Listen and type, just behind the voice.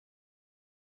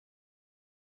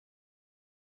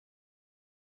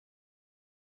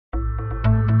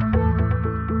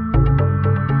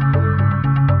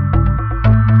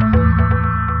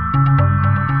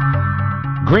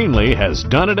Greenlee has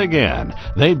done it again.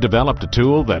 They've developed a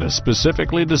tool that is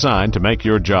specifically designed to make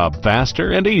your job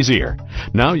faster and easier.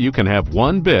 Now you can have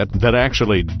one bit that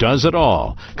actually does it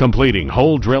all, completing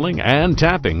hole drilling and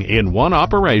tapping in one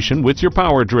operation with your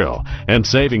power drill and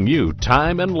saving you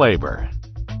time and labor.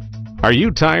 Are you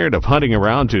tired of hunting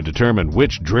around to determine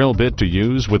which drill bit to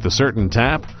use with a certain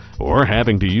tap, or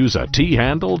having to use a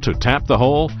T-handle to tap the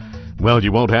hole? Well,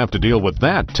 you won't have to deal with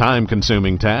that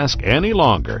time-consuming task any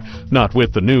longer, not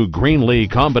with the new Greenlee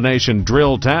Combination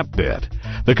Drill Tap Bit.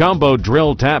 The Combo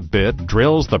Drill Tap Bit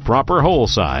drills the proper hole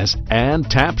size and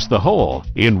taps the hole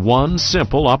in one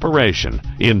simple operation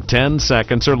in 10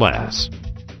 seconds or less.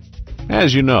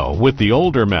 As you know, with the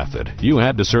older method, you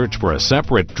had to search for a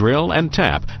separate drill and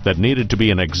tap that needed to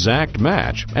be an exact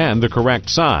match and the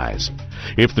correct size.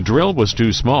 If the drill was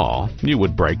too small, you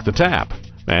would break the tap.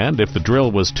 And if the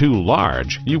drill was too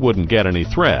large, you wouldn't get any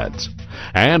threads.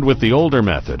 And with the older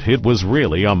method, it was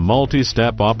really a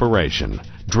multi-step operation: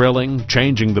 drilling,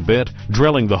 changing the bit,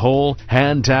 drilling the hole,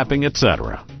 hand tapping,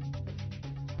 etc.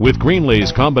 With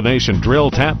Greenlee's Combination Drill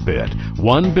Tap Bit,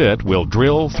 one bit will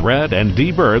drill, thread, and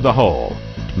deburr the hole.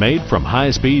 Made from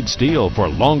high-speed steel for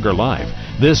longer life,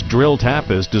 this drill tap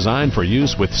is designed for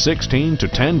use with 16 to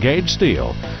 10 gauge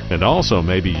steel and also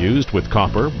may be used with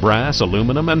copper, brass,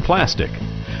 aluminum, and plastic.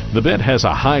 The bit has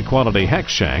a high-quality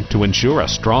hex shank to ensure a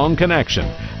strong connection,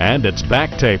 and it's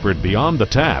back tapered beyond the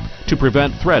tap to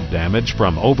prevent thread damage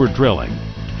from over-drilling.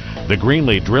 The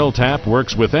Greenlee drill tap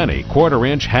works with any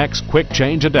 1/4-inch hex quick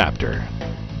change adapter.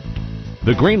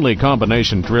 The Greenlee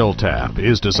Combination Drill Tap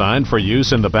is designed for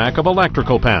use in the back of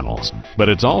electrical panels, but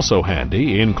it's also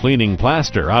handy in cleaning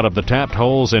plaster out of the tapped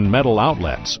holes in metal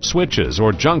outlets, switches,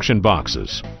 or junction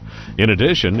boxes. In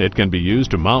addition, it can be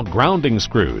used to mount grounding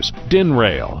screws, DIN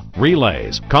rail,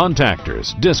 relays,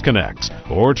 contactors, disconnects,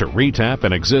 or to retap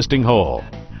an existing hole.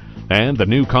 And the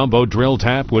new Combo Drill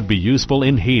Tap would be useful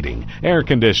in heating, air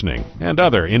conditioning, and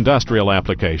other industrial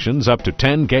applications up to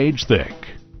 10 gauge thick.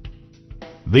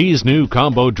 These new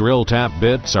Combo Drill Tap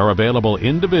bits are available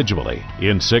individually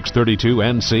in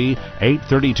 632NC,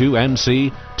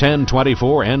 832NC,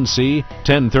 1024NC,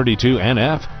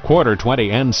 1032NF,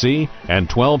 1/420NC, and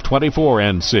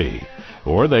 1224NC.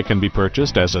 Or they can be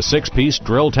purchased as a 6-piece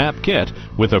drill tap kit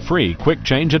with a free quick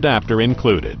change adapter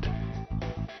included.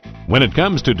 When it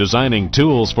comes to designing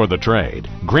tools for the trade,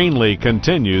 Greenlee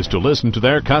continues to listen to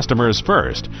their customers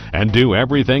first and do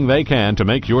everything they can to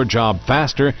make your job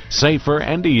faster, safer,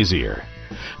 and easier.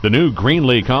 The new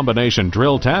Greenlee Combination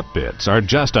Drill Tap Bits are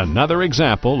just another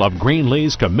example of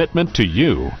Greenlee's commitment to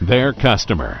you, their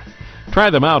customer. Try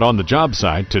them out on the job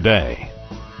site today.